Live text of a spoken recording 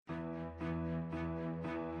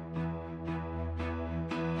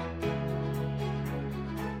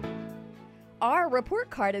Our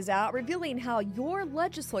report card is out revealing how your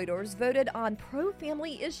legislators voted on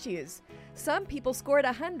pro-family issues. Some people scored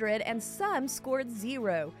 100 and some scored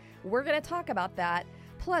 0. We're going to talk about that.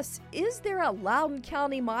 Plus, is there a Loudoun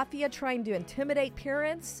County Mafia trying to intimidate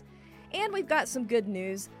parents? And we've got some good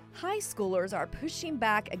news. High schoolers are pushing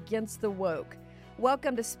back against the woke.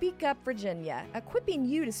 Welcome to Speak Up Virginia, equipping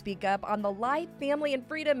you to speak up on the life, family, and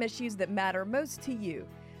freedom issues that matter most to you.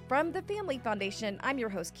 From the Family Foundation, I'm your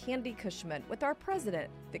host, Candy Cushman, with our president,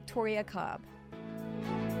 Victoria Cobb.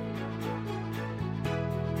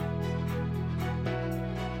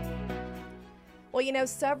 Well, you know,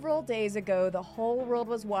 several days ago, the whole world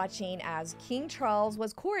was watching as King Charles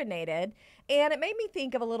was coronated, and it made me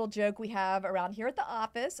think of a little joke we have around here at the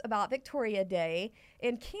office about Victoria Day.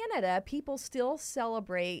 In Canada, people still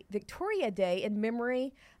celebrate Victoria Day in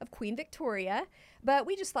memory of Queen Victoria, but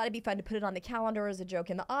we just thought it'd be fun to put it on the calendar as a joke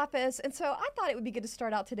in the office, and so I thought it would be good to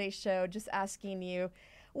start out today's show just asking you,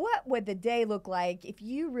 what would the day look like if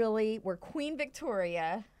you really were Queen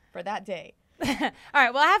Victoria for that day? All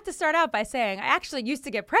right. Well, I have to start out by saying I actually used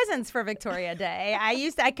to get presents for Victoria Day.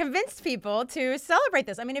 I convinced people to celebrate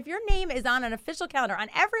this. I mean, if your name is on an official calendar, on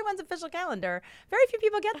everyone's official calendar, very few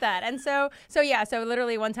people get that. And so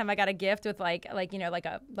literally one time I got a gift with like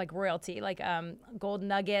royalty, like gold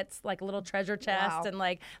nuggets, like a little treasure chest. Wow. And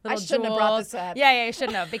like little jewels. I shouldn't have brought this up. Yeah, you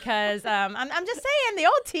shouldn't have, because I'm just saying the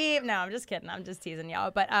old team. No, I'm just kidding. I'm just teasing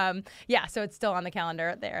y'all. But so it's still on the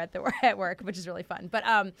calendar there at work, which is really fun. But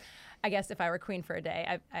I guess if I were queen for a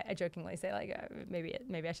day, I jokingly say, like,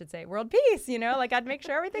 maybe I should say world peace, like I'd make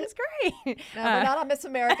sure everything's great. No, we're not on Miss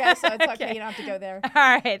America, so it's okay. You don't have to go there. All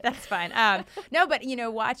right, that's fine. No, but,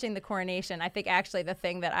 watching the coronation, I think actually the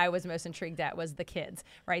thing that I was most intrigued at was the kids,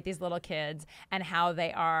 right? These little kids and how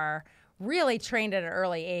they are really trained at an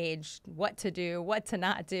early age what to do, what to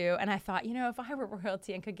not do. And I thought, if I were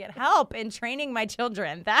royalty and could get help in training my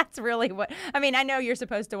children, that's really what, I know you're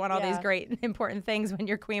supposed to want all these great important things when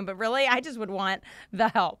you're queen, but really I just would want the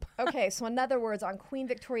help. Okay, so in other words, on Queen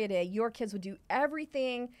Victoria Day, your kids would do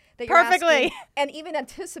everything that you're perfectly asking and even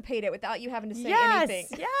anticipate it without you having to say anything.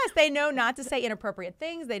 Yes, they know not to say inappropriate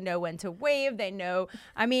things. They know when to wave. They know,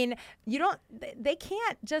 they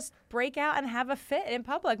can't just break out and have a fit in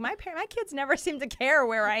public. My kids never seem to care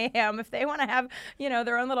where I am. If they want to have,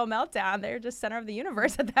 their own little meltdown, they're just center of the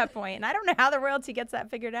universe at that point. And I don't know how the royalty gets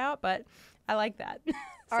that figured out, but I like that.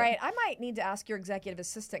 All right, I might need to ask your executive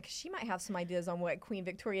assistant, because she might have some ideas on what Queen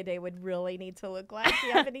Victoria Day would really need to look like. Do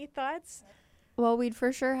you have any thoughts? Well, we'd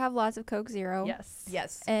for sure have lots of Coke Zero.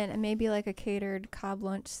 Yes. And maybe like a catered Cobb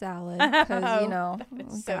lunch salad, because,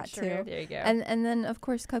 we've so got true. to. There you go. And then, of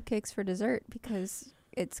course, cupcakes for dessert, because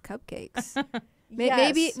it's cupcakes.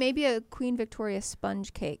 Yes. Maybe a Queen Victoria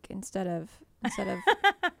sponge cake instead of I don't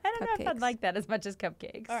know if I'd like that as much as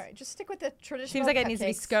cupcakes. All right, just stick with the traditional Seems like cupcakes. it needs to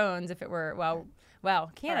be scones if it were,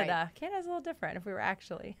 Canada. Right. Canada's a little different if we were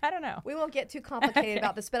actually, I don't know. We won't get too complicated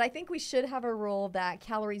about this, but I think we should have a rule that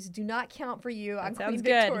calories do not count for you on Queen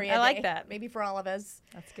Victoria Day. I like that. Maybe for all of us.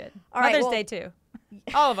 That's good. All Mother's Day too.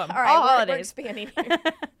 All of them. All right, all we're holidays. expanding here.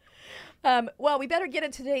 Well, we better get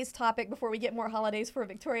into today's topic before we get more holidays for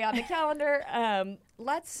Victoria on the calendar.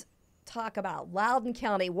 Let's talk about Loudoun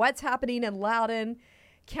County. What's happening in Loudoun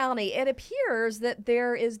County? It appears that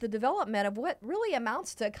there is the development of what really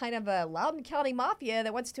amounts to kind of a Loudoun County mafia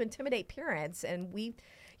that wants to intimidate parents. And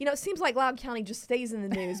it seems like Loudoun County just stays in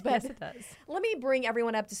the news. But yes, it does. Let me bring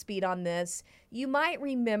everyone up to speed on this. You might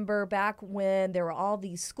remember back when there were all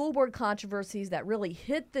these school board controversies that really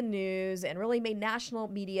hit the news and really made national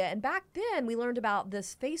media. And back then, we learned about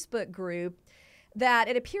this Facebook group that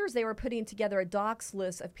it appears they were putting together a docs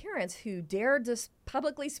list of parents who dared to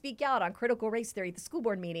publicly speak out on critical race theory at the school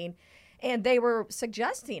board meeting. And they were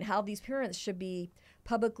suggesting how these parents should be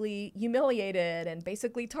publicly humiliated and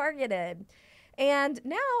basically targeted. And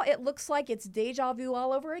now it looks like it's deja vu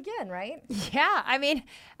all over again, right? Yeah.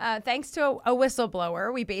 Thanks to a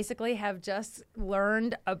whistleblower, we basically have just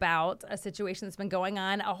learned about a situation that's been going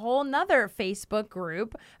on, a whole nother Facebook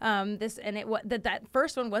group. That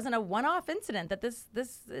first one wasn't a one-off incident, that this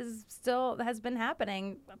is still has been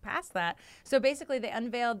happening past that. So basically they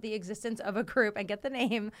unveiled the existence of a group, and get the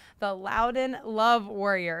name, the Loudoun Love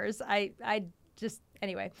Warriors.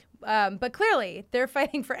 Anyway, but clearly they're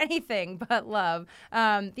fighting for anything but love.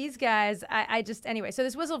 These guys, so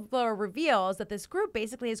this whistleblower reveals that this group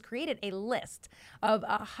basically has created a list of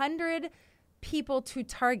 100 people to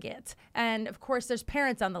target. And of course, there's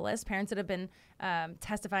parents on the list, parents that have been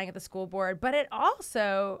testifying at the school board, but it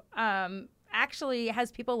also actually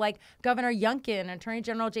has people like Governor Youngkin, Attorney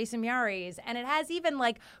General Jason Miyares, and it has even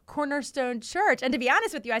like Cornerstone Church. And to be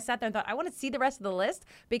honest with you, I sat there and thought, I want to see the rest of the list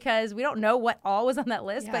because we don't know what all was on that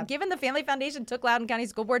list. Yeah. But given the Family Foundation took Loudoun County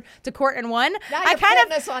School Board to court and won, Now I you're kind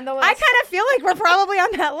putting us on the list. I kind of feel like we're probably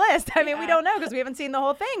on that list. I mean, we don't know because we haven't seen the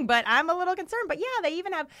whole thing, but I'm a little concerned. But yeah,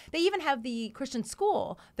 they even have the Christian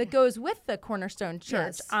school that goes with the Cornerstone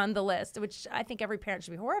Church on the list, which I think every parent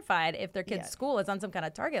should be horrified if their kid's school is on some kind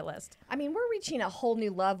of target list. I mean, we're reaching a whole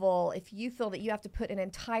new level if you feel that you have to put an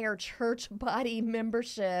entire church body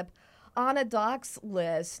membership on a docs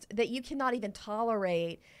list, that you cannot even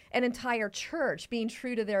tolerate an entire church being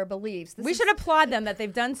true to their beliefs. We should applaud them that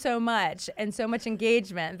they've done so much and so much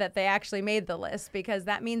engagement that they actually made the list, because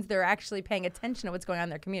that means they're actually paying attention to what's going on in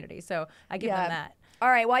their community. So I give them that. All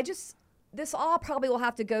right. Well, this all probably will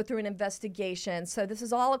have to go through an investigation. So this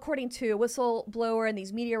is all according to a whistleblower and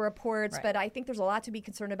these media reports. Right. But I think there's a lot to be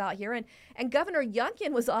concerned about here. And Governor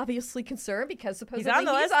Youngkin was obviously concerned because supposedly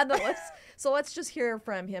he's on the list. So let's just hear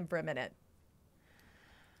from him for a minute.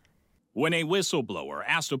 When a whistleblower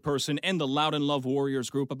asked a person in the Loudoun Love Warriors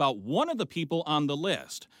group about one of the people on the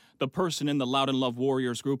list, the person in the Loudoun Love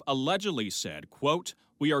Warriors group allegedly said, quote,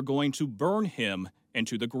 "We are going to burn him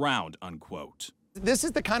into the ground," unquote. This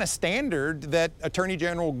is the kind of standard that Attorney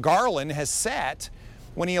General Garland has set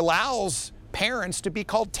when he allows parents to be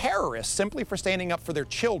called terrorists simply for standing up for their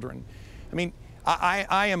children. I mean,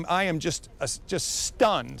 I am just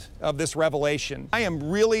stunned of this revelation. I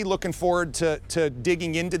am really looking forward to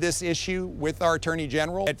digging into this issue with our Attorney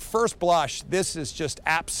General. At first blush, this is just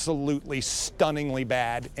absolutely stunningly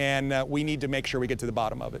bad, and we need to make sure we get to the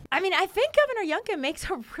bottom of it. I mean, I think Governor Youngkin makes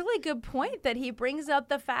a really good point that he brings up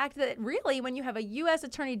the fact that really when you have a U.S.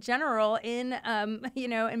 Attorney General in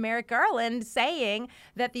Merrick Garland saying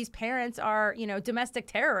that these parents are, domestic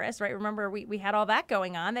terrorists, right? Remember, we had all that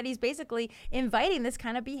going on, that he's basically inviting this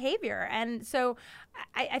kind of behavior. And so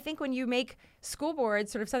I think when you make school boards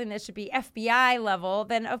sort of something that should be FBI level,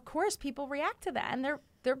 then of course people react to that, and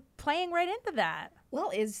they're playing right into that. Well,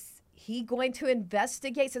 is he going to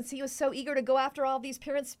investigate, since he was so eager to go after all these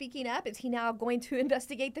parents speaking up, is he now going to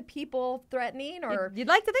investigate the people threatening? Or You'd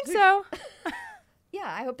like to think so. Yeah,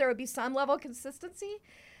 I hope there would be some level of consistency.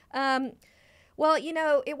 Well,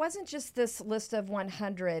 it wasn't just this list of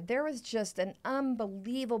 100. There was just an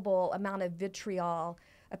unbelievable amount of vitriol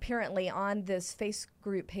apparently on this Facebook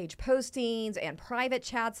group page postings and private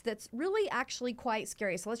chats that's really actually quite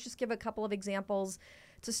scary. So let's just give a couple of examples.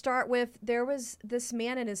 To start with, there was this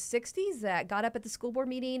man in his 60s that got up at the school board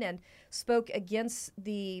meeting and spoke against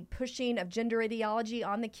the pushing of gender ideology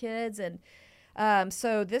on the kids. And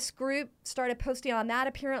so this group started posting on that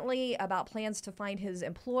apparently about plans to find his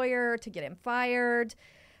employer to get him fired.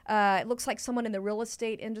 It looks like someone in the real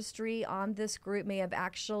estate industry on this group may have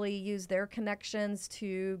actually used their connections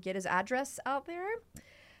to get his address out there.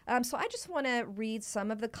 So I just want to read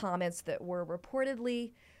some of the comments that were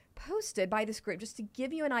reportedly posted by this group just to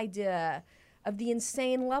give you an idea of the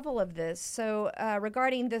insane level of this. So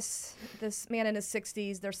regarding this man in his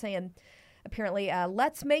 60s, they're saying, apparently,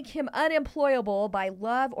 let's make him unemployable by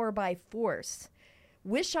love or by force.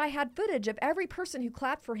 Wish I had footage of every person who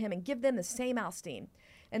clapped for him and give them the same ousting.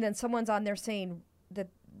 And then someone's on there saying that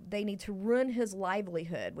they need to ruin his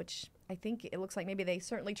livelihood, which I think it looks like maybe they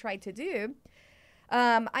certainly tried to do.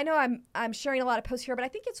 I know I'm sharing a lot of posts here, but I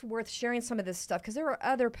think it's worth sharing some of this stuff because there were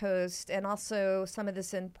other posts and also some of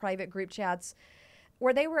this in private group chats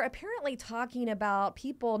where they were apparently talking about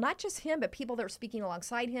people, not just him, but people that were speaking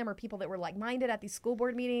alongside him or people that were like-minded at these school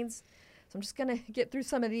board meetings. So I'm just going to get through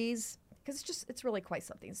some of these because it's really quite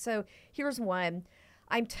something. So here's one.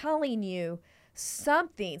 I'm telling you,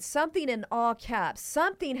 something in all caps,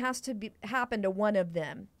 something has to happen to one of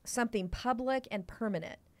them, something public and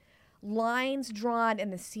permanent. Lines drawn in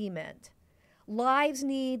the cement. Lives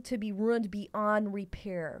need to be ruined beyond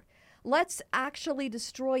repair. Let's actually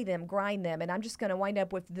destroy them, grind them. And I'm just going to wind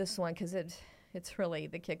up with this one because it's really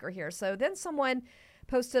the kicker here. So then someone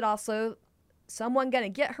posted also, someone going to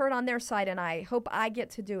get hurt on their side, and I hope I get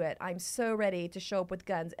to do it. I'm so ready to show up with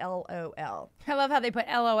guns, LOL. I love how they put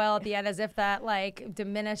LOL at the end as if that like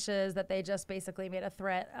diminishes that they just basically made a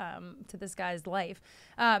threat to this guy's life.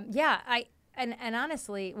 And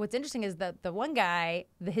honestly, what's interesting is that the one guy,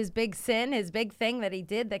 his big sin, his big thing that he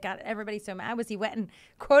did that got everybody so mad was he went and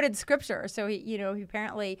quoted scripture. So he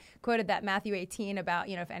apparently quoted that Matthew 18 about,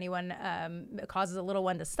 if anyone causes a little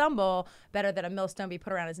one to stumble, better that a millstone be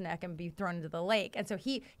put around his neck and be thrown into the lake. And so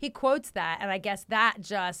he quotes that, and I guess that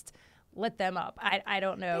just lit them up. I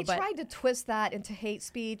don't know. They tried to twist that into hate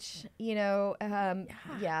speech,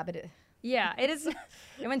 but Yeah, it is.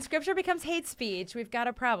 When scripture becomes hate speech, we've got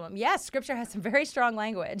a problem. Yes, scripture has some very strong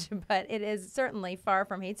language, but it is certainly far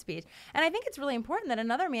from hate speech. And I think it's really important that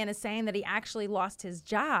another man is saying that he actually lost his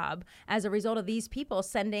job as a result of these people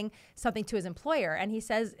sending something to his employer. And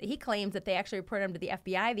he claims that they actually reported him to the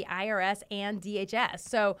FBI, the IRS, and DHS.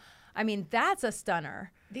 So, I mean, that's a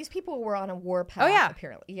stunner. These people were on a war path,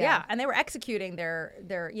 apparently. Yeah, and they were executing their,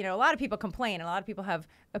 a lot of people complain, and a lot of people have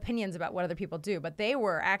opinions about what other people do, but they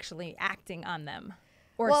were actually acting on them,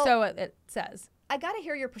 or so it says. I got to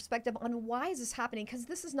hear your perspective on why is this happening, because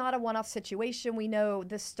this is not a one-off situation. We know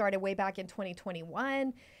this started way back in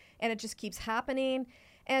 2021, and it just keeps happening.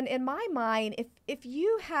 And in my mind, if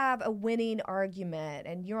you have a winning argument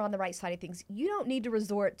and you're on the right side of things, you don't need to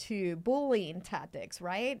resort to bullying tactics,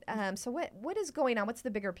 right? So what is going on? What's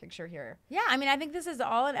the bigger picture here? Yeah, I mean, I think this is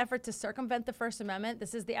all an effort to circumvent the First Amendment.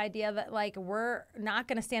 This is the idea that, like, we're not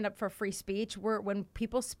going to stand up for free speech. When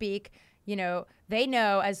people speak, they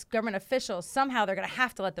know as government officials, somehow they're going to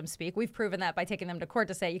have to let them speak. We've proven that by taking them to court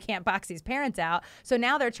to say you can't box these parents out. So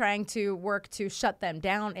now they're trying to work to shut them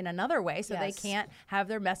down in another way so they can't have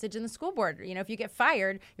their message in the school board. If you get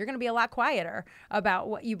fired, you're going to be a lot quieter about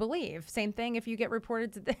what you believe. Same thing if you get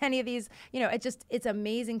reported to any of these. It's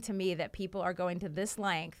amazing to me that people are going to this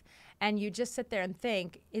length. And you just sit there and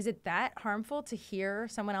think, is it that harmful to hear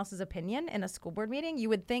someone else's opinion in a school board meeting? You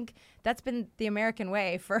would think that's been the American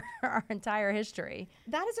way for our entire history.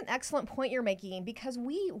 That is an excellent point you're making, because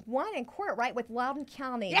we won in court, right, with Loudoun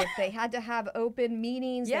County, that they had to have open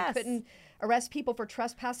meetings. Yes. They couldn't arrest people for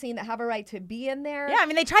trespassing that have a right to be in there. Yeah, I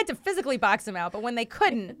mean, they tried to physically box them out, but when they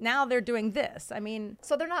couldn't, now they're doing this. I mean...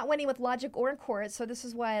 So they're not winning with logic or in court, so this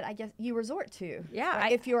is what I guess you resort to. Yeah.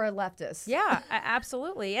 Right, if you're a leftist. Yeah,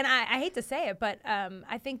 absolutely. And I hate to say it, but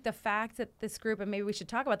I think the fact that this group, and maybe we should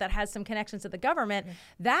talk about that, has some connections to the government,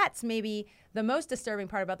 that's maybe the most disturbing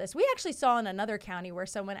part about this. We actually saw in another county where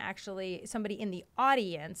somebody in the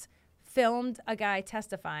audience filmed a guy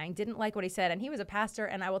testifying, didn't like what he said, and he was a pastor,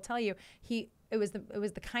 and I will tell you, it was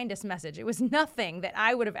the kindest message. It was nothing that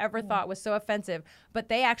I would have ever thought was so offensive, but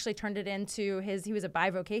they actually turned it into he was a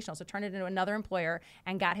bivocational, so turned it into another employer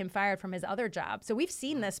and got him fired from his other job. So we've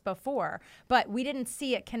seen this before, but we didn't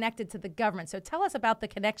see it connected to the government. So tell us about the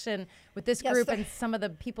connection with this group and some of the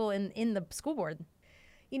people in the school board.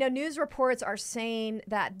 News reports are saying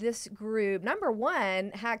that this group, number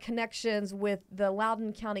one, had connections with the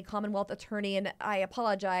Loudoun County Commonwealth Attorney, and I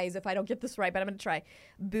apologize if I don't get this right, but I'm going to try,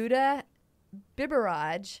 Buddha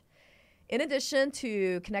Bibaraj, in addition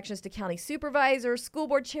to connections to county supervisor, school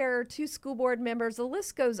board chair, 2 school board members. The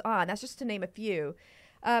list goes on. That's just to name a few.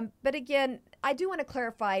 But again, I do want to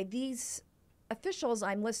clarify, these officials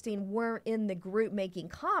I'm listing weren't in the group making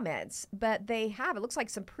comments, but they have, it looks like,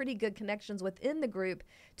 some pretty good connections within the group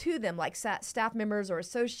to them, like staff members or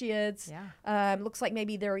associates. Yeah. Looks like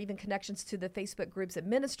maybe there are even connections to the Facebook group's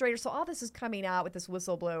administrator. So all this is coming out with this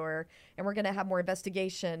whistleblower, and we're going to have more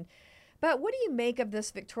investigation. But what do you make of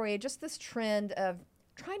this, Victoria? Just this trend of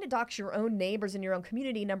trying to dox your own neighbors in your own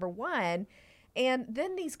community, number one, and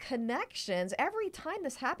then these connections. Every time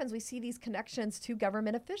this happens, we see these connections to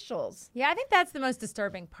government officials. Yeah, I think that's the most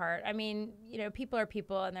disturbing part. I mean, people are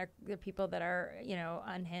people, and they're people that are,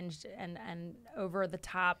 unhinged and over the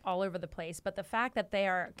top all over the place. But the fact that they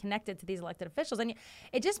are connected to these elected officials, and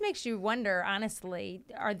it just makes you wonder, honestly,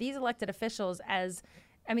 are these elected officials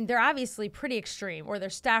they're obviously pretty extreme, or their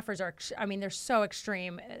staffers are, they're so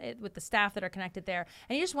extreme with the staff that are connected there.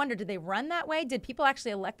 And you just wonder, did they run that way? Did people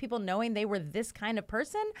actually elect people knowing they were this kind of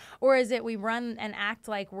person? Or is it we run and act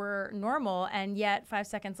like we're normal, and yet 5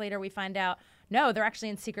 seconds later we find out, no, they're actually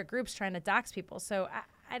in secret groups trying to dox people. So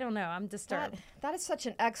I don't know. I'm disturbed. That is such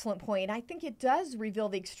an excellent point. I think it does reveal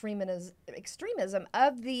the extremism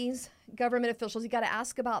of these government officials. You got to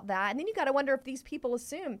ask about that. And then you got to wonder if these people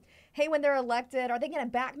assume, hey, when they're elected, are they going to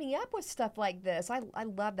back me up with stuff like this? I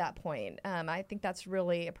love that point. I think that's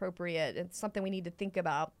really appropriate. It's something we need to think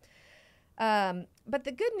about. But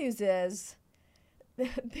the good news is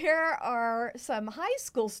there are some high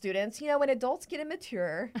school students, when adults get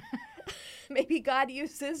immature, maybe God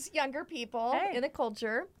uses younger people in a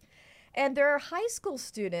culture, and there are high school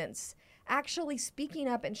students actually speaking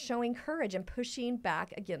up and showing courage and pushing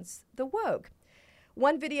back against the woke.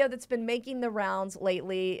 One video that's been making the rounds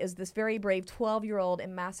lately is this very brave 12-year-old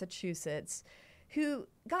in Massachusetts who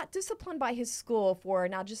got disciplined by his school for,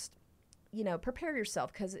 now just, prepare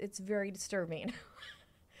yourself because it's very disturbing.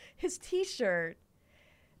 His T-shirt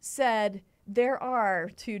said, "There are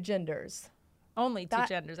 2 genders." Only 2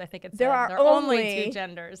 genders, I think it said. There are only 2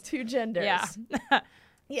 genders. 2 genders. Yeah.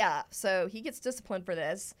 Yeah, so he gets disciplined for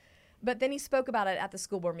this. But then he spoke about it at the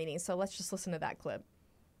school board meeting, so let's just listen to that clip.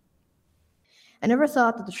 I never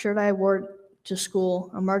thought that the shirt I wore to school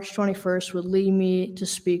on March 21st would lead me to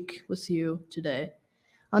speak with you today.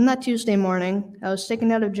 On that Tuesday morning, I was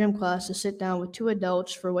taken out of gym class to sit down with two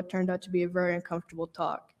adults for what turned out to be a very uncomfortable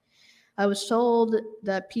talk. I was told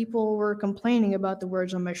that people were complaining about the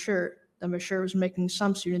words on my shirt, that my shirt was making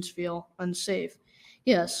some students feel unsafe.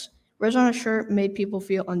 Yes, words on a shirt made people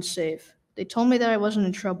feel unsafe. They told me that I wasn't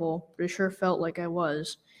in trouble, but it sure felt like I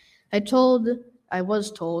was. I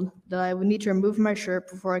was told that I would need to remove my shirt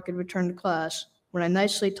before I could return to class. When I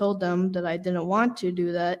nicely told them that I didn't want to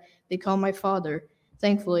do that, they called my father.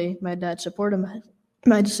 Thankfully, my dad supported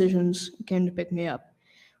my decisions and came to pick me up.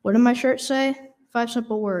 What did my shirt say? 5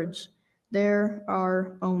 simple words. There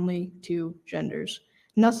are only 2 genders.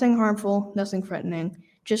 Nothing harmful, nothing threatening,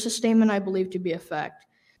 just a statement I believe to be a fact.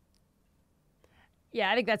 Yeah,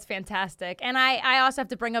 I think that's fantastic. And I also have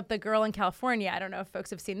to bring up the girl in California. I don't know if folks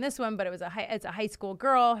have seen this one, but it's a high school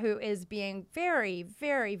girl who is being very,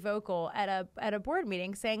 very vocal at a board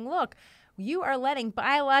meeting saying, look, you are letting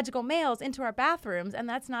biological males into our bathrooms, and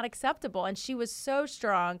that's not acceptable. And she was so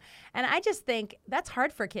strong. And I just think that's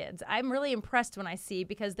hard for kids. I'm really impressed when I see,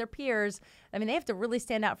 because their peers, I mean, they have to really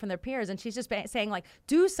stand out from their peers. And she's just saying, like,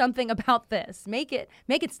 do something about this. Make it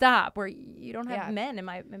stop, where you don't have men in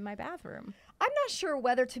my bathroom. I'm not sure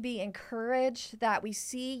whether to be encouraged that we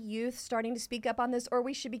see youth starting to speak up on this, or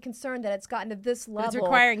we should be concerned that it's gotten to this level. It's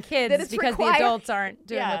requiring kids because the adults aren't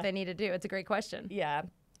doing what they need to do. It's a great question. Yeah.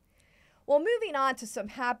 Well, moving on to some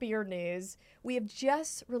happier news, we have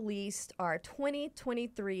just released our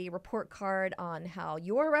 2023 report card on how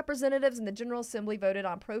your representatives in the General Assembly voted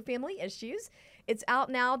on pro-family issues. It's out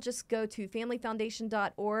now. Just go to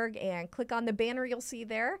familyfoundation.org and click on the banner you'll see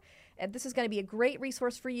there. And this is going to be a great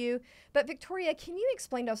resource for you. But Victoria, can you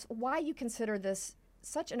explain to us why you consider this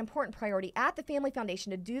such an important priority at the Family Foundation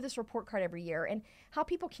to do this report card every year, and how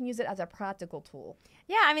people can use it as a practical tool?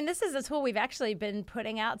 Yeah, I mean, this is a tool we've actually been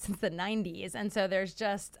putting out since the 90s, and so there's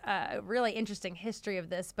just a really interesting history of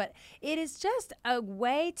this, but it is just a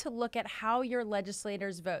way to look at how your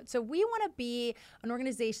legislators vote. So we want to be an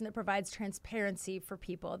organization that provides transparency for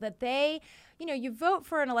people, that they, you know, you vote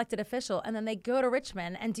for an elected official and then they go to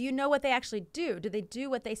Richmond, and do you know what they actually do? Do they do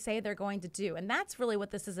what they say they're going to do? And that's really what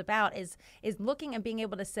this is about, is looking and being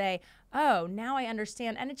able to say, oh, now I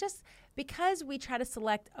understand. And it just, because we try to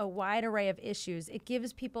select a wide array of issues, it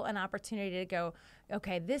gives people an opportunity to go,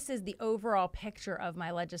 okay, this is the overall picture of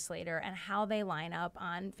my legislator and how they line up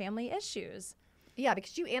on family issues. Yeah,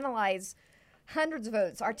 because you analyze hundreds of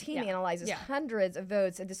votes. Our team analyzes hundreds of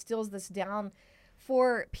votes and distills this down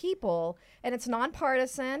for people, and it's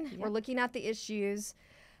nonpartisan. We're looking at the issues.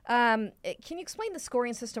 Can you explain the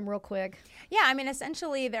scoring system real quick? Yeah, I mean,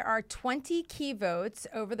 essentially there are 20 key votes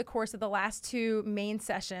over the course of the last 2 main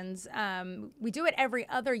sessions. We do it every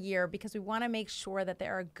other year because we want to make sure that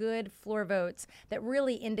there are good floor votes that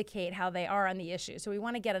really indicate how they are on the issue. So we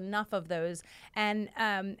want to get enough of those. And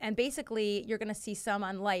basically you're going to see some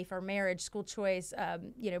on life or marriage, school choice,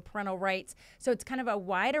 parental rights. So it's kind of a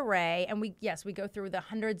wide array. And we go through the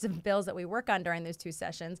hundreds of bills that we work on during those 2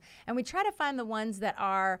 sessions. And we try to find the ones that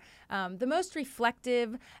are the most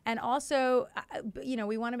reflective, and also,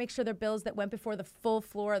 we want to make sure they're bills that went before the full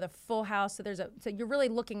floor, the full House. So you're really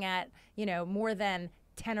looking at, more than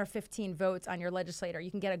 10 or 15 votes on your legislator. You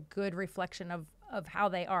can get a good reflection of how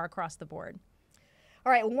they are across the board.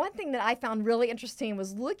 All right, one thing that I found really interesting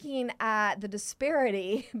was looking at the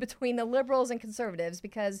disparity between the liberals and conservatives,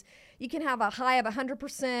 because you can have a high of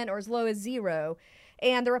 100% or as low as 0.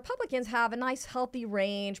 And the Republicans have a nice healthy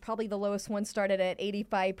range. Probably the lowest one started at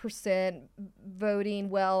 85% voting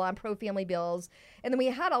well on pro-family bills. And then we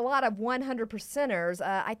had a lot of 100%ers.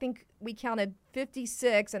 I think we counted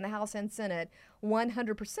 56 in the House and Senate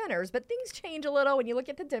 100%ers. But things change a little when you look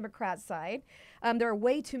at the Democrat side. There are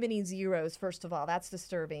way too many zeros, first of all. That's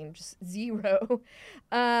disturbing, just 0.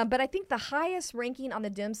 But I think the highest ranking on the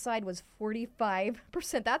Dem side was 45%.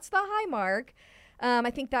 That's the high mark.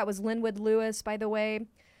 I think that was Linwood Lewis, by the way.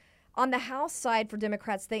 On the House side for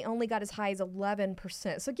Democrats, they only got as high as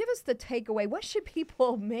 11%. So give us the takeaway. What should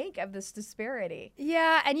people make of this disparity?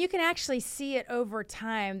 Yeah, and you can actually see it over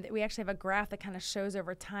time. We actually have a graph that kind of shows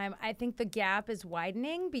over time. I think the gap is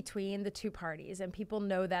widening between the 2 parties, and people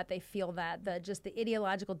know that. They feel that. The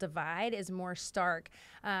ideological divide is more stark.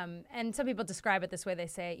 And some people describe it this way. They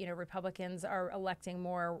say, Republicans are electing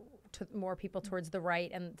more people towards the right,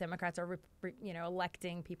 and Democrats are,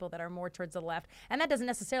 electing people that are more towards the left. And that doesn't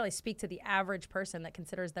necessarily speak to the average person that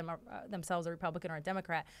considers themselves a Republican or a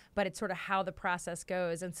Democrat, but it's sort of how the process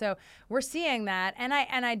goes. And so we're seeing that. And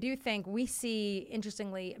I do think we see,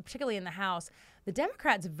 interestingly, particularly in the House, the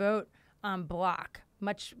Democrats vote block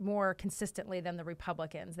much more consistently than the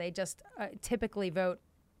Republicans. They just typically vote.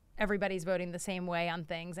 Everybody's voting the same way on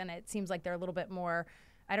things, and it seems like they're a little bit more.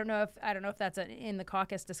 I don't know if that's in the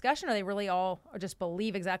caucus discussion, or they really all just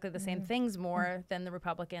believe exactly the same things more than the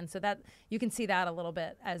Republicans. So that you can see that a little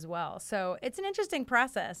bit as well. So it's an interesting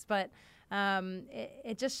process, but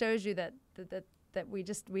it just shows you that we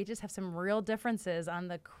just have some real differences on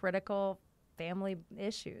the critical family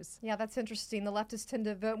issues. Yeah, that's interesting. The leftists tend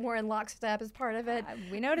to vote more in lockstep as part of it.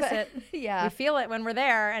 We notice it. Yeah. We feel it when we're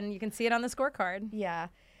there, and you can see it on the scorecard. Yeah.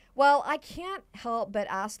 Well, I can't help but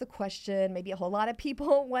ask the question maybe a whole lot of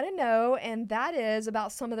people want to know, and that is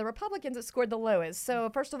about some of the Republicans that scored the lowest. So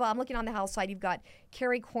first of all, I'm looking on the House side. You've got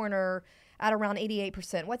Carrie Corner at around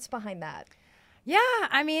 88%. What's behind that? Yeah,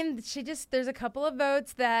 I mean, there's a couple of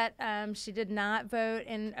votes that she did not vote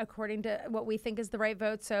in according to what we think is the right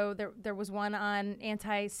vote. So there was one on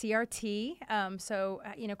anti-CRT,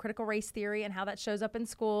 critical race theory and how that shows up in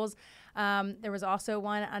schools. There was also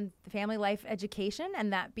one on family life education,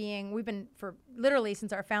 and that being, we've been for literally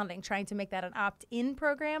since our founding trying to make that an opt-in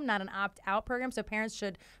program, not an opt-out program. So parents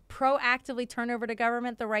should proactively turn over to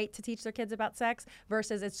government the right to teach their kids about sex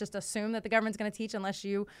versus it's just assumed that the government's going to teach unless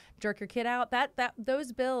you jerk your kid out.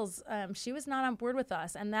 Those bills, she was not on board with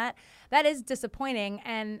us, and that is disappointing.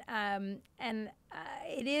 And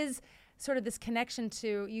it is sort of this connection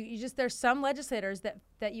to there's some legislators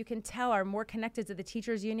that you can tell are more connected to the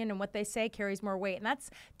teachers union, and what they say carries more weight, and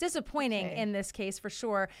that's disappointing in this case for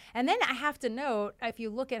sure. And then I have to note, if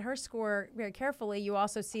you look at her score very carefully, you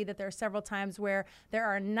also see that there are several times where there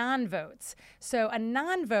are non-votes. So a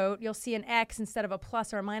non-vote, you'll see an X instead of a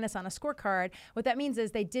plus or a minus on a scorecard. What that means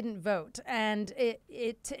is they didn't vote, and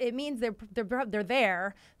it means they're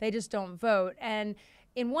there, they just don't vote. And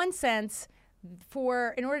in one sense,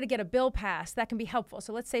 in order to get a bill passed, that can be helpful.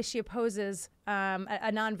 So let's say she opposes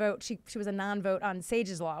a non-vote. She was a non-vote on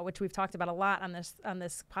Sage's Law, which we've talked about a lot on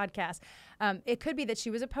this podcast. It could be that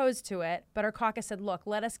she was opposed to it, but her caucus said, look,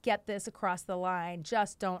 let us get this across the line.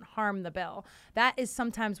 Just don't harm the bill. That is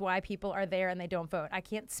sometimes why people are there and they don't vote. I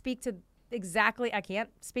can't speak to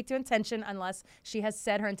intention unless she has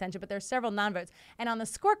said her intention, but there's several non-votes. And on the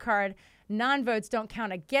scorecard, non-votes don't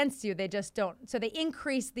count against you. They just don't. So they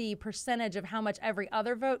increase the percentage of how much every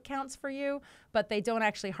other vote counts for you, but they don't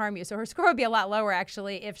actually harm you. So her score would be a lot lower,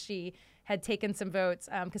 actually, if she had taken some votes,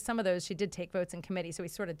 because some of those she did take votes in committee. So we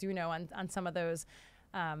sort of do know on some of those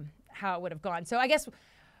how it would have gone. So I guess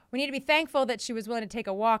we need to be thankful that she was willing to take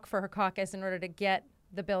a walk for her caucus in order to get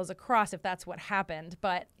the bills across, if that's what happened.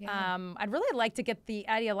 But I'd really like to get the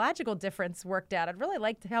ideological difference worked out. I'd really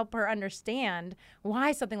like to help her understand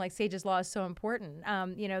why something like Sage's Law is so important.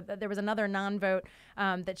 There was another non-vote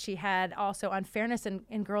that she had also on fairness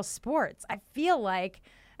in girls' sports. I feel like,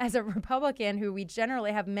 as a Republican who we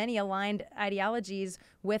generally have many aligned ideologies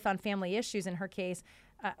with on family issues, in her case,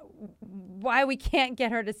 why we can't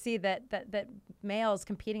get her to see that males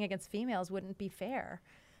competing against females wouldn't be fair.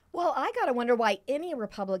 Well, I got to wonder why any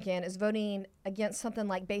Republican is voting against something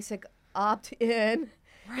like basic opt-in,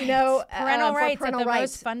 parental rights parental at the rights.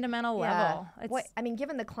 most fundamental level.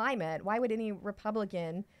 Given the climate, why would any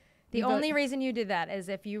Republican? The only reason you do that is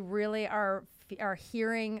if you really are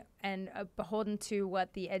hearing and beholden to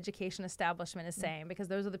what the education establishment is saying, because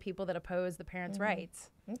those are the people that oppose the parents' rights.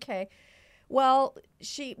 Okay. Well,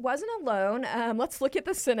 she wasn't alone. Let's look at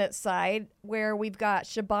the Senate side, where we've got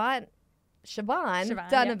Siobhan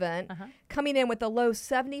Donovan coming in with a low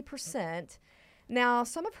 70%. Now,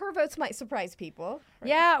 some of her votes might surprise people. Right?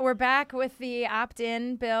 Yeah, we're back with the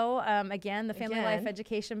opt-in bill, again, the family life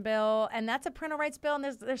education bill, and that's a parental rights bill, and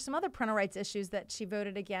there's some other parental rights issues that she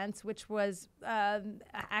voted against, which was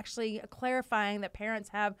actually clarifying that parents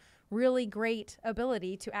have really great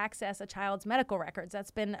ability to access a child's medical records.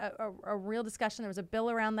 That's been a real discussion. There was a bill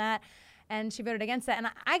around that, and she voted against that. And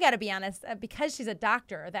I got to be honest, because she's a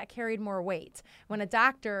doctor, that carried more weight. When a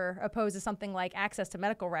doctor opposes something like access to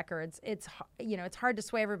medical records, it's hard to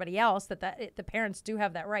sway everybody else that the parents do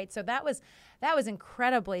have that right. So that was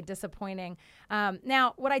incredibly disappointing.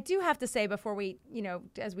 Now, what I do have to say before we,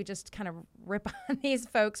 as we just kind of rip on these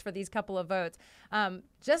folks for these couple of votes,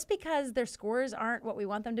 just because their scores aren't what we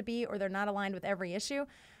want them to be, or they're not aligned with every issue,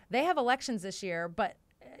 they have elections this year, but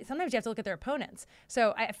sometimes you have to look at their opponents.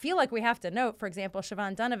 So I feel like we have to note, for example,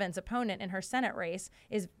 Siobhan Donovan's opponent in her Senate race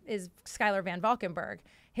is Schuyler Van Valkenburg.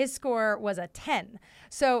 His score was a 10.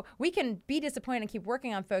 So we can be disappointed and keep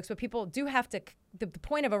working on folks, but people do have to, the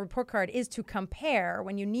point of a report card is to compare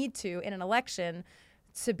when you need to in an election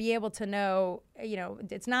to be able to know,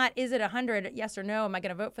 it's not, is it 100, yes or no, am I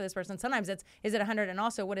going to vote for this person? Sometimes it's, is it 100, and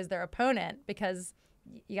also what is their opponent? Because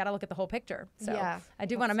you got to look at the whole picture. So I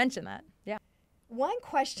do want to mention that. Yeah. One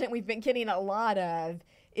question we've been getting a lot of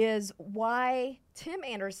is why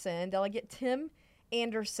Delegate Tim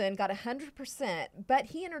Anderson got 100%, but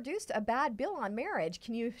he introduced a bad bill on marriage.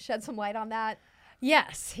 Can you shed some light on that?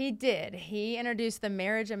 Yes, he did. He introduced the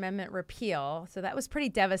marriage amendment repeal. So that was pretty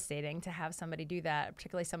devastating to have somebody do that,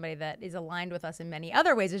 particularly somebody that is aligned with us in many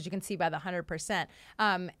other ways, as you can see by the 100%.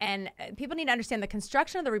 And people need to understand the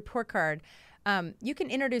construction of the report card. You can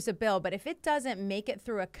introduce a bill, but if it doesn't make it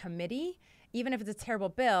through a committee, even if it's a terrible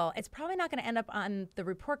bill, it's probably not going to end up on the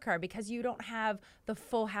report card because you don't have the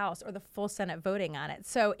full House or the full Senate voting on it.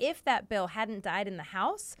 So if that bill hadn't died in the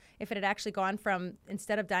House, if it had actually gone from,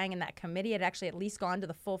 instead of dying in that committee, it had actually at least gone to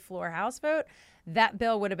the full floor House vote, that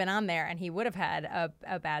bill would have been on there and he would have had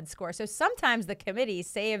a bad score. So sometimes the committee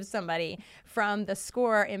saves somebody from the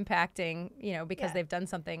score impacting, because they've done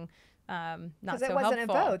something not so helpful. Because it wasn't a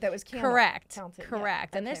vote that was counted. Correct.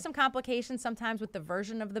 Yeah. And there's some complications sometimes with the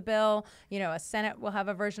version of the bill. A Senate will have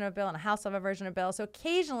a version of a bill and a House will have a version of a bill. So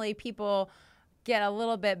occasionally people get a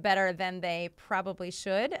little bit better than they probably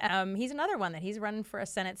should. He's another one that he's running for a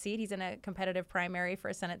Senate seat. He's in a competitive primary for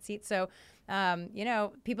a Senate seat. So,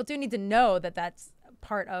 people do need to know that that's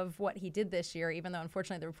part of what he did this year, even though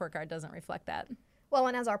unfortunately the report card doesn't reflect that. Well,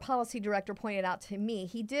 and as our policy director pointed out to me,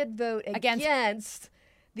 he did vote against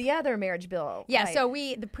the other marriage bill. Yeah, right. So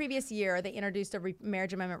the previous year, they introduced a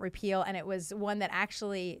marriage amendment repeal, and it was one that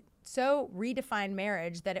actually so redefined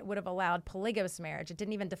marriage that it would have allowed polygamous marriage. It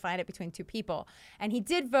didn't even define it between two people. And he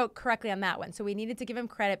did vote correctly on that one. So we needed to give him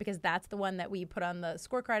credit because that's the one that we put on the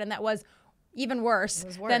scorecard, and that was even worse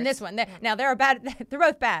than this one. Now, they're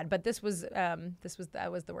both bad, but that was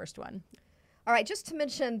the worst one. All right, just to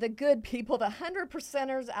mention the good people, the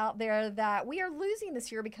 100%ers out there that we are losing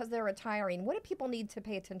this year because they're retiring. What do people need to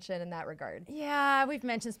pay attention in that regard? Yeah, we've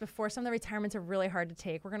mentioned this before. Some of the retirements are really hard to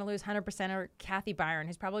take. We're going to lose 100%er Kathy Byron,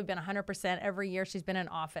 who's probably been 100% every year she's been in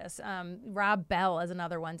office. Rob Bell is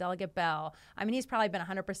another one, Delegate Bell. I mean, he's probably been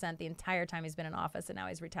 100% the entire time he's been in office, and now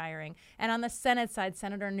he's retiring. And on the Senate side,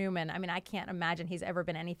 Senator Newman, I mean, I can't imagine he's ever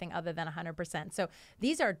been anything other than 100%. So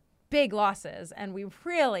these are big losses, and we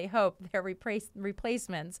really hope their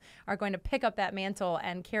replacements are going to pick up that mantle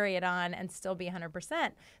and carry it on and still be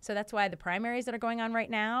 100%. So that's why the primaries that are going on right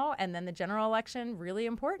now and then the general election, really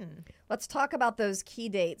important. Let's talk about those key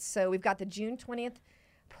dates. So we've got the June 20th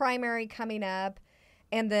primary coming up,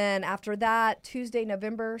 and then after that, Tuesday,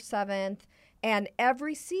 November 7th, and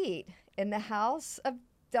every seat in the House of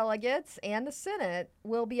Delegates and the Senate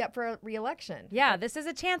will be up for re-election. Yeah, this is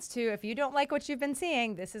a chance to, if you don't like what you've been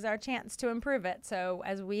seeing, this is our chance to improve it. So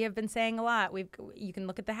as we have been saying a lot, you can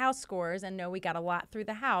look at the House scores and know we got a lot through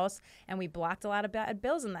the House and we blocked a lot of bad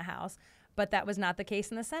bills in the House. But that was not the case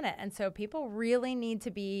in the Senate. And so people really need to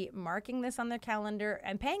be marking this on their calendar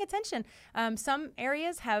and paying attention. Some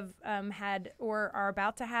areas have had or are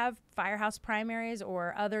about to have firehouse primaries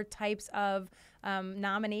or other types of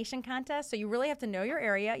nomination contests. So you really have to know your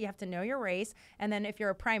area. You have to know your race. And then if you're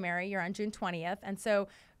a primary, you're on June 20th. And so,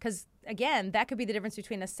 because again, that could be the difference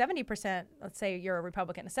between a 70%, let's say you're a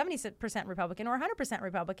Republican, a 70% Republican or 100%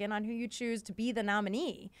 Republican on who you choose to be the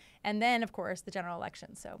nominee. And then, of course, the general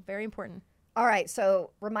election. So very important. All right,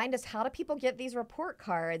 so remind us, how do people get these report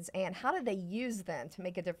cards and how do they use them to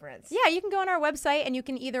make a difference? Yeah, you can go on our website and you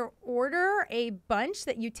can either order a bunch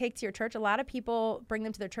that you take to your church. A lot of people bring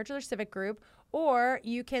them to their church or their civic group, or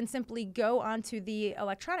you can simply go onto the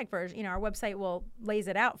electronic version. Our website lays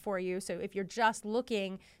it out for you. So if you're just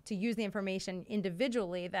looking to use the information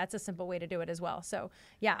individually, that's a simple way to do it as well. So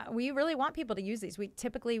yeah, we really want people to use these. We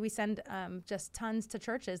send just tons to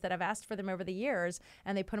churches that have asked for them over the years,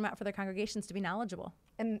 and they put them out for their congregations to be knowledgeable.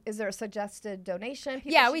 And is there a suggested donation?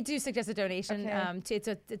 Yeah, we do suggest a donation. Okay.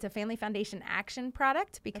 It's a Family Foundation Action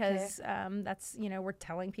product because that's, we're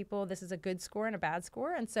telling people this is a good score and a bad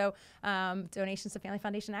score. And so donations to Family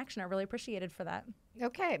Foundation Action are really appreciated for that.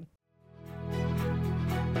 Okay.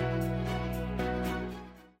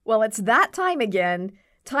 Well, it's that time again.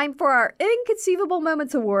 Time for our Inconceivable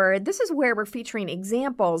Moments Award. This is where we're featuring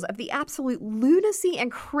examples of the absolute lunacy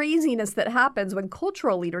and craziness that happens when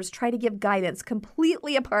cultural leaders try to give guidance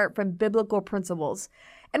completely apart from biblical principles.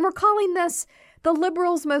 And we're calling this the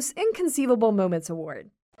Liberals' Most Inconceivable Moments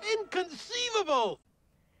Award. Inconceivable!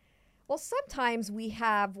 Well, sometimes we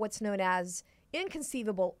have what's known as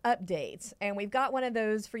inconceivable updates, and we've got one of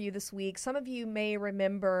those for you this week. Some of you may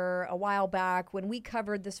remember a while back when we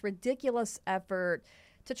covered this ridiculous effort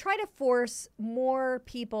to try to force more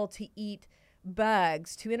people to eat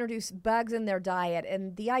bugs, to introduce bugs in their diet.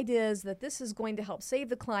 And the idea is that this is going to help save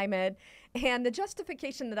the climate. And the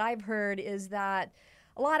justification that I've heard is that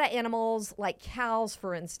A lot of animals, like cows,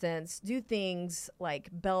 for instance, do things like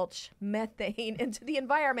belch methane into the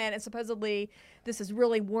environment, and supposedly this is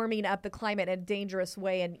really warming up the climate in a dangerous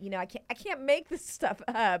way. And I can't make this stuff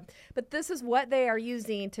up, but this is what they are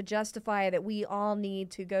using to justify that we all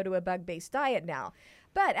need to go to a bug-based diet now.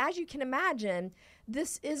 But as you can imagine,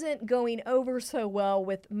 this isn't going over so well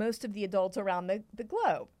with most of the adults around the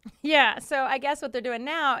globe. Yeah, so I guess what they're doing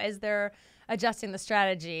now is they're adjusting the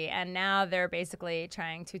strategy, and now they're basically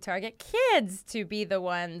trying to target kids to be the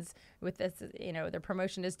ones with this, their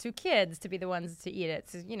promotion is to kids to be the ones to eat it.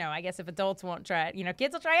 So, I guess if adults won't try it,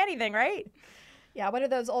 kids will try anything, right? Yeah, what are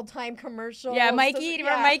those old-time commercials? Yeah, Mikey. Do you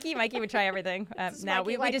remember Mikey? Mikey would try everything. Now,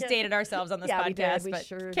 we just dated ourselves on this podcast, we but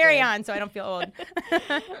sure carry did. on so I don't feel old.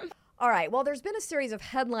 All right. Well, there's been a series of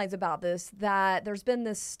headlines about this, that there's been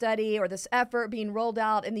this study or this effort being rolled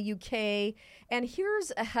out in the UK. And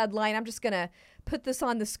here's a headline. I'm just going to put this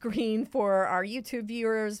on the screen for our YouTube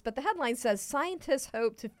viewers. But the headline says, scientists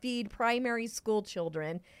hope to feed primary school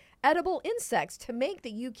children edible insects to make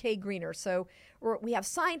the UK greener. So we have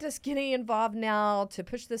scientists getting involved now to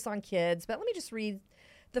push this on kids. But let me just read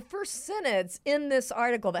the first sentence in this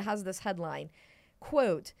article that has this headline.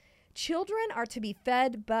 Quote, children are to be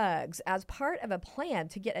fed bugs as part of a plan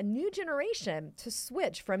to get a new generation to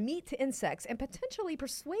switch from meat to insects and potentially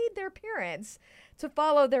persuade their parents to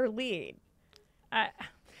follow their lead. I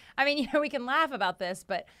mean, we can laugh about this,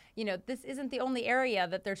 but, this isn't the only area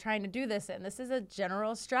that they're trying to do this in. This is a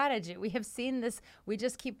general strategy. We have seen this. We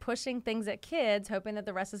just keep pushing things at kids, hoping that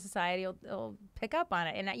the rest of society will pick up on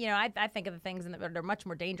it. And, I think of the things that are much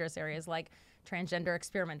more dangerous areas like transgender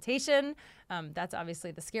experimentation. That's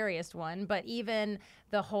obviously the scariest one. But even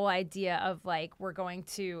the whole idea of we're going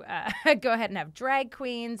to go ahead and have drag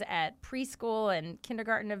queens at preschool and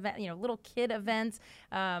kindergarten event, little kid events,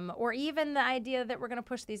 or even the idea that we're going to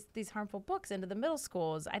push these harmful books into the middle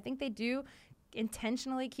schools. I think they do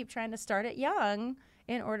intentionally keep trying to start it young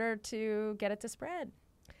in order to get it to spread.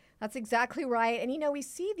 That's exactly right. And, we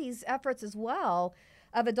see these efforts as well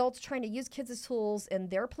of adults trying to use kids as tools in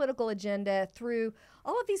their political agenda through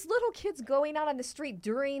all of these little kids going out on the street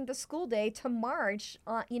during the school day to march,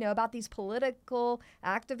 about these political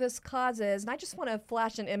activist causes. And I just want to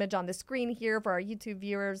flash an image on the screen here for our YouTube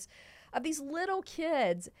viewers of these little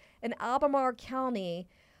kids in Albemarle County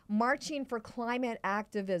marching for climate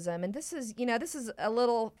activism. And this is a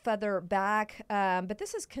little further back, but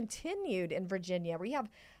this is continued in Virginia, where you have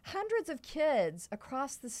hundreds of kids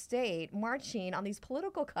across the state marching on these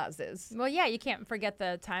political causes. Well, yeah, you can't forget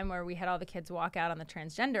the time where we had all the kids walk out on the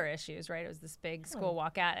transgender issues, right? It was this big school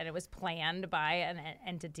walkout, and it was planned by an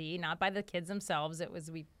entity, not by the kids themselves. It was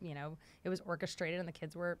it was orchestrated, and the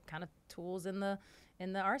kids were kind of tools in the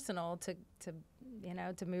arsenal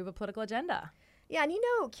to move a political agenda. Yeah,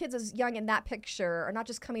 and kids as young in that picture are not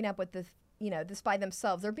just coming up with this by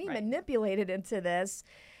themselves. They're being manipulated into this.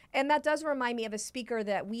 And that does remind me of a speaker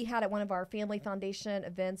that we had at one of our Family Foundation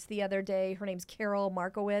events the other day. Her name's Carol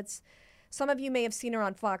Markowitz. Some of you may have seen her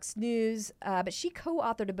on Fox News, but she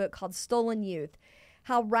co-authored a book called Stolen Youth,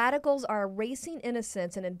 How Radicals Are Erasing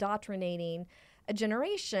Innocence and Indoctrinating a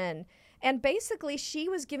Generation. And basically, she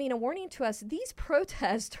was giving a warning to us. These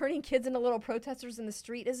protests, turning kids into little protesters in the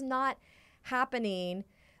street, is not happening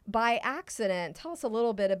by accident. Tell us a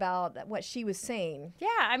little bit about what she was saying. Yeah,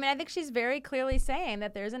 I think she's very clearly saying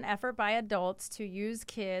that there's an effort by adults to use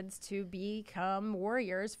kids to become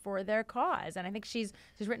warriors for their cause. And I think she's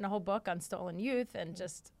written a whole book on stolen youth and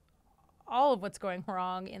just all of what's going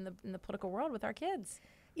wrong in the political world with our kids.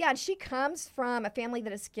 Yeah, and she comes from a family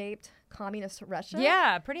that escaped communist Russia.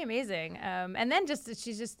 Yeah, pretty amazing. And then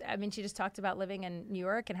she just talked about living in New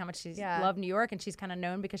York and how much she's loved New York, and she's kind of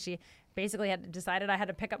known because she basically had decided I had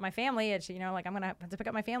to pick up my family, and she, I'm going to have to pick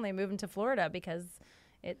up my family and move into Florida because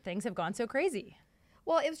things have gone so crazy.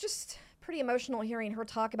 Well, it was just pretty emotional hearing her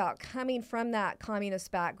talk about coming from that communist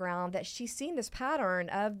background, that she's seen this pattern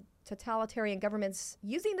of totalitarian governments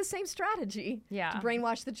using the same strategy to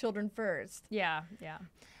brainwash the children first. Yeah.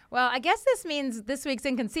 Well, I guess this means this week's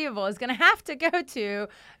Inconceivable is going to have to go to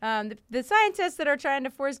the scientists that are trying to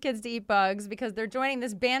force kids to eat bugs, because they're joining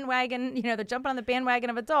this bandwagon. They're jumping on the bandwagon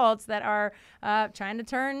of adults that are trying to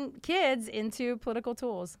turn kids into political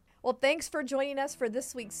tools. Well, thanks for joining us for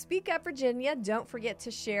this week's Speak Up Virginia. Don't forget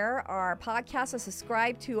to share our podcast and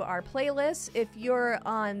subscribe to our playlist. If you're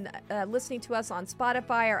listening to us on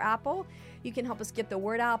Spotify or Apple, you can help us get the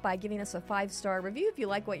word out by giving us a 5-star review if you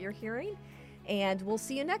like what you're hearing. And we'll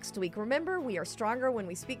see you next week. Remember, we are stronger when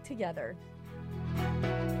we speak together.